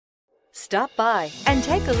Stop by and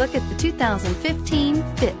take a look at the 2015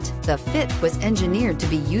 Fit. The Fit was engineered to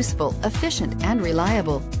be useful, efficient, and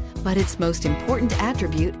reliable, but its most important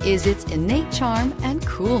attribute is its innate charm and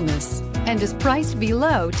coolness, and is priced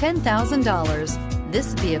below $10,000.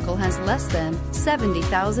 This vehicle has less than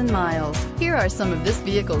 70,000 miles. Here are some of this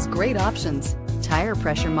vehicle's great options: tire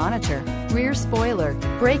pressure monitor, rear spoiler,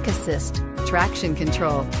 brake assist, traction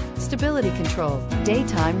control, stability control,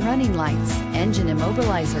 daytime running lights, engine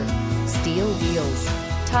immobilizer, steel wheels,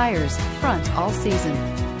 tires front all season,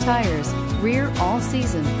 tires rear all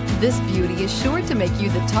season. This beauty is sure to make you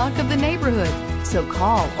the talk of the neighborhood. So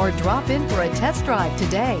call or drop in for a test drive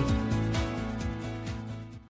today.